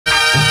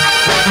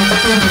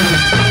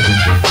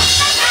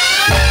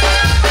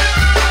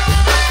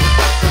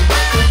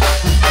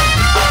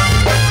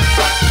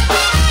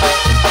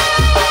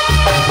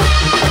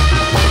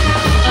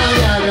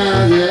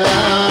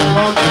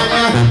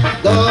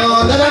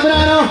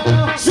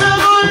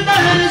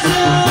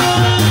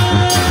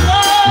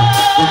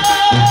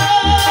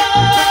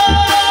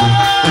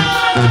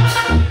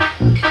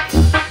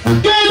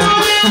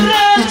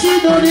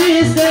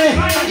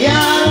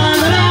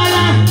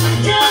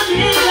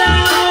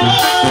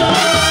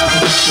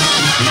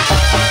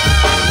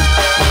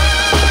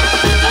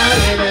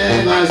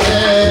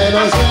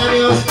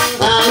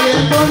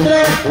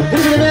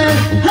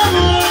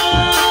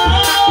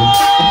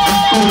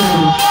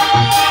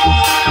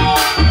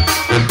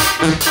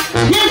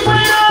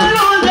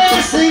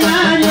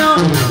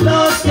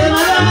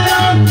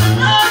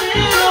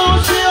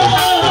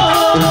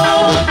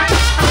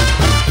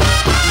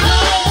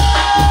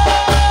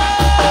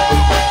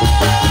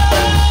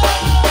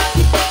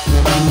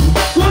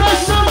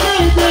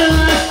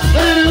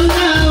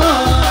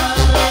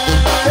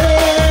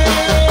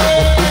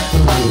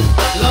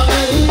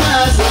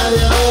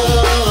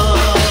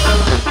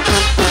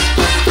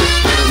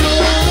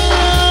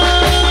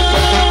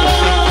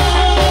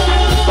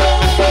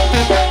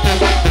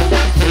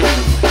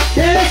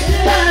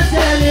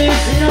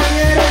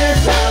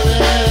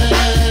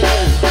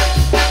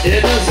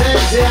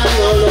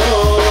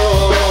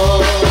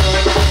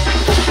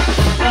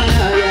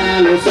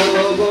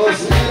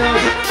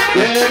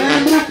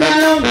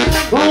encantaron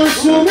con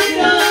su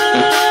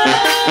mirada.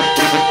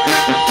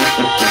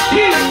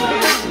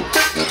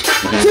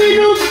 Si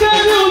nunca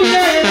me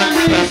hubieran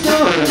visto,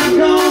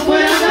 no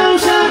fuera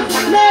causa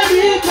de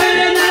mi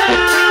pena.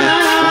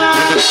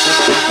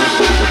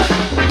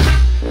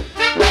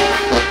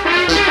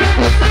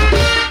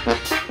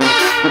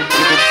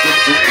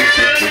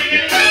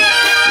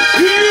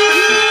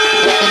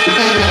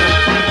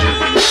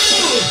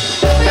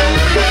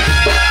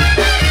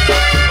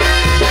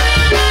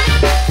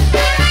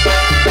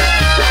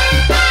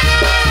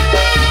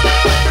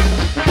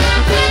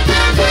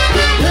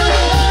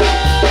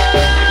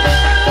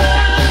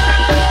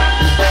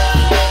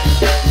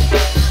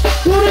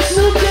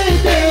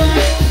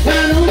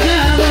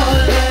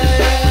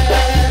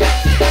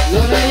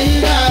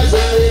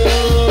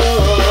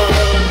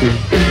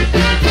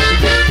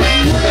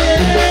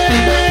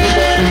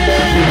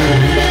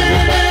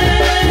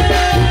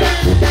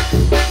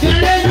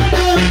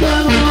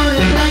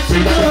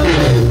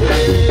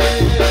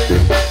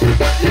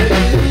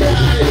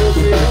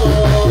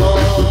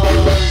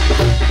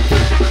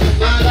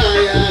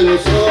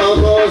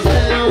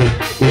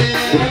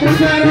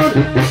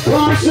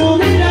 Con su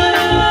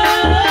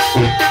mirada.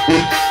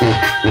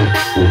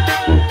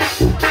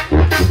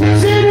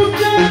 Si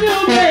nunca me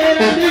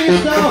hubieran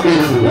visto,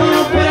 no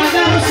fuera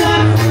causa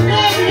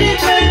de mi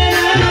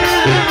pena.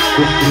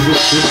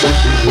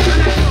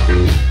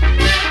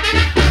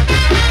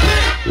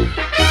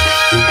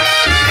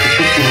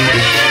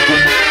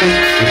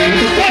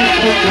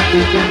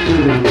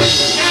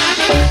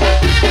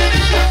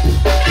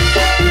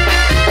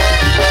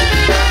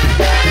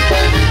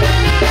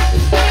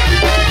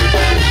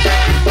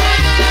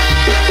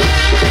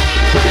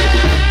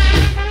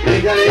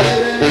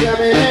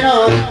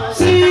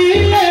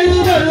 Sin el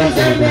vuelo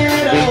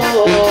sendero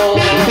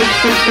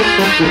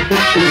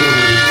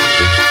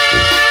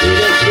y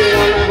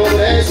despierto la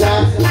pobreza,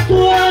 tu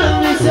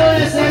ambición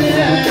es el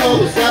dinero.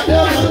 Búscate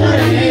otro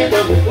cariñito,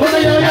 porque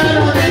yo ya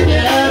no te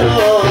quiero.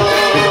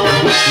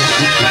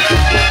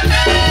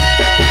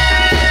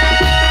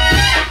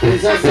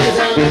 Esa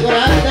cesa me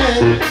curaste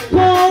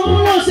como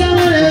los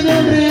amores de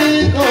un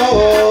rico.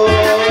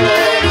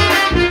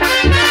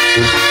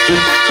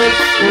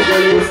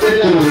 Te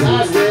la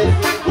pasaste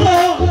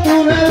con tu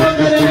nuevo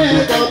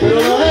quereto, pero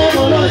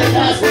luego lo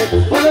dejaste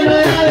porque no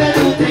era de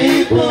tu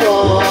tipo.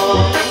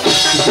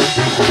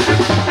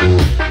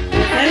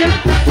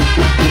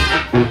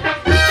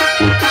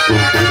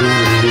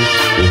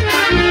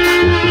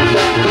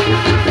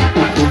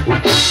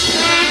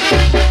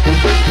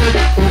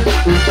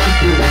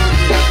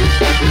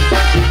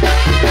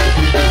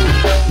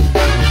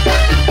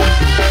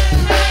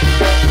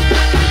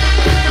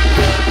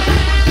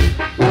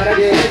 ¿Para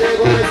qué te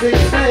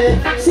conociste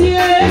si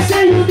es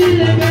inútil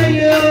que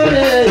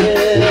llore?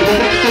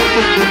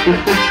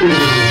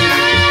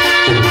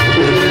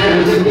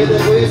 Desde que te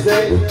fuiste,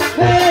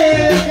 me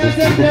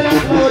dejaste entre las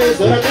flores.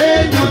 Ahora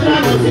tengo otro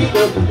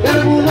amorcito que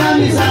remuda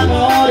mis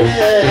amores.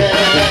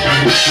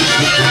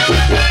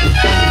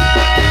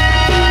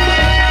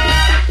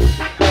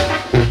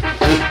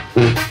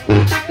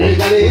 El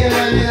calibre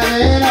mi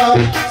camino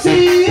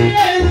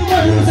sigue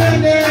por un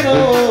sendero.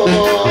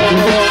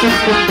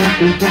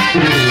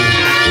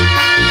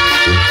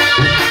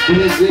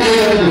 Desde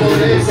la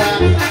pobreza,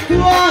 tu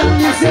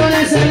ambición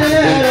es el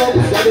dinero.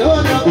 Búscate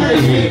otro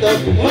cariñito,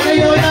 porque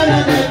yo ya no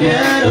te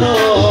quiero.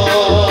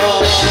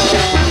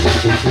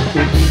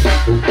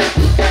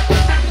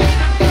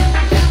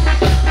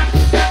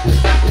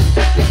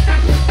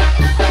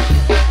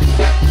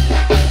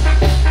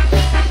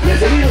 Le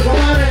seguimos,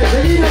 comadre, le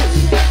seguimos.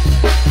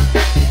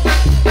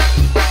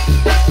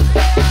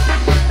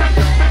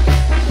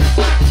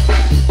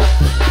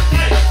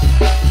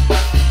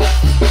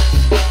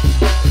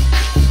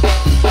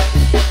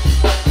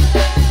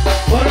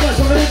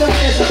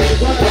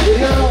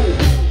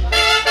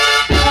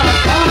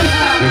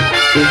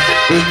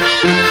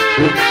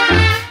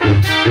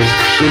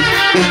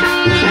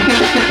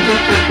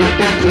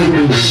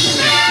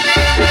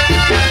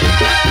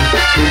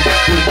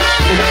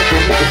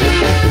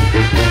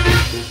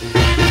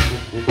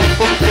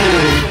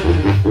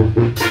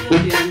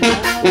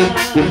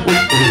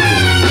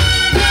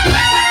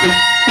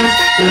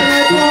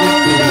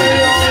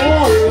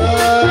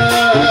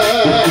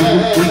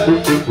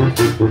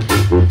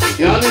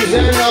 Ya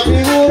dice la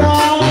figura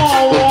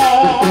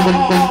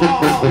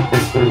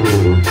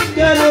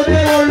que no te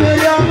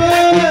volveré a ver.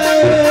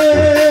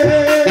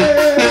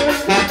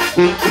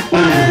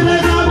 Parece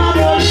cama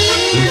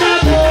bonita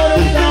por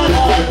estar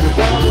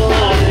como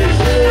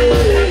amanecer.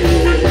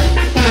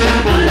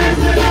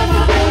 Parece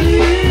cama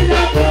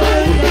bonita por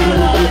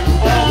estar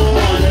como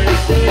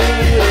amanecer.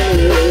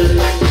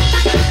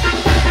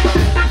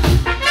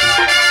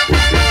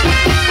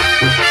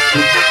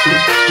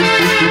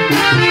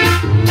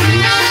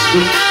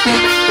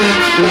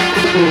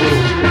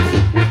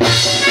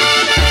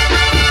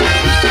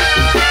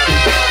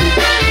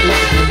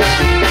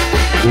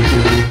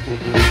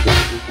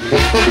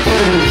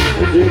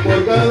 Y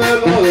porque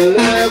verlo de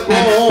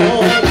lejos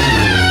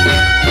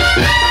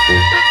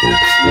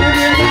me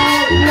viene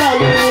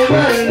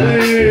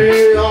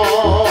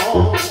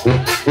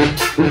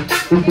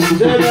se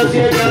me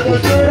ciega tu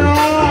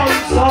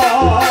esperanza.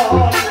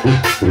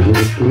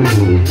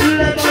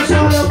 Le pasó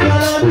lo que a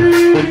la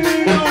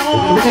niña,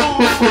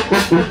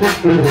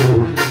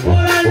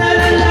 por andar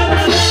en la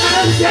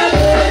fragancia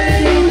de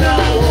un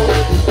amor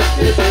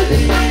que se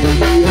dio.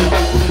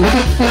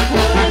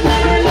 Por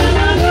andar en la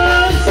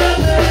fragancia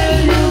de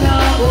un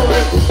amor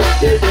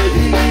que se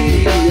dio.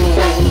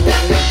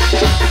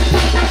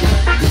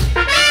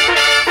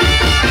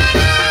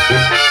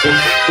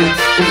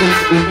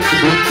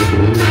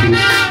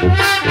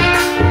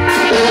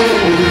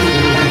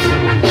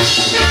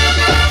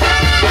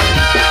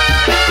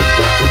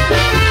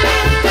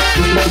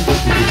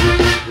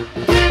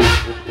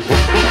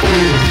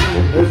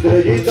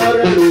 Estrellita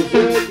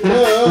reluciente de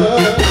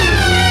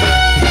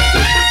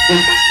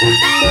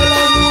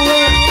la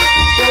nube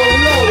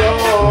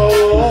colorada.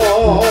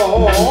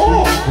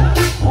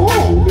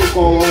 Mi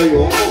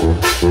caballo,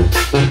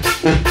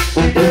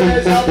 si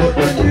tienes amor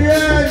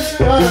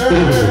pendiente,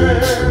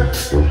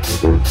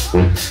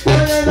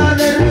 puede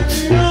darle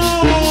retirada.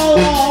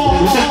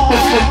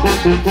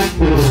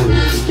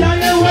 Ya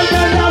llegó el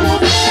carnaval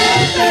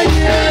y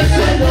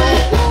ese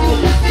loco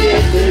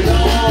siente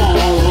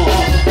nada.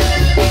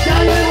 Ya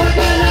llegó el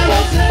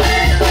carnaval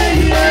y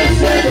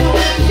ese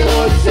loco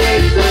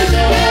siente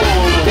nada.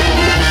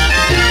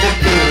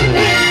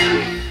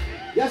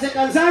 ¿Ya se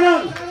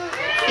cansaron?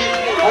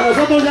 A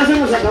nosotros ya se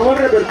nos acabó el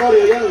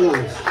repertorio, ya nos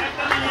vamos.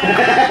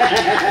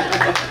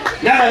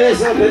 Nada de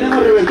eso,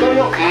 tenemos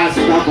repertorio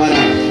hasta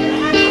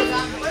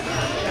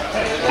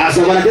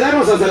para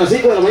quedarnos hasta las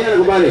 5 de la mañana,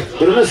 compadre.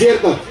 Pero no es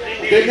cierto,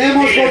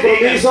 tenemos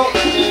compromiso.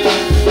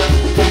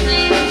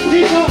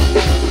 Dijo,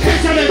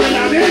 échale de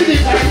la verde,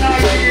 carnal.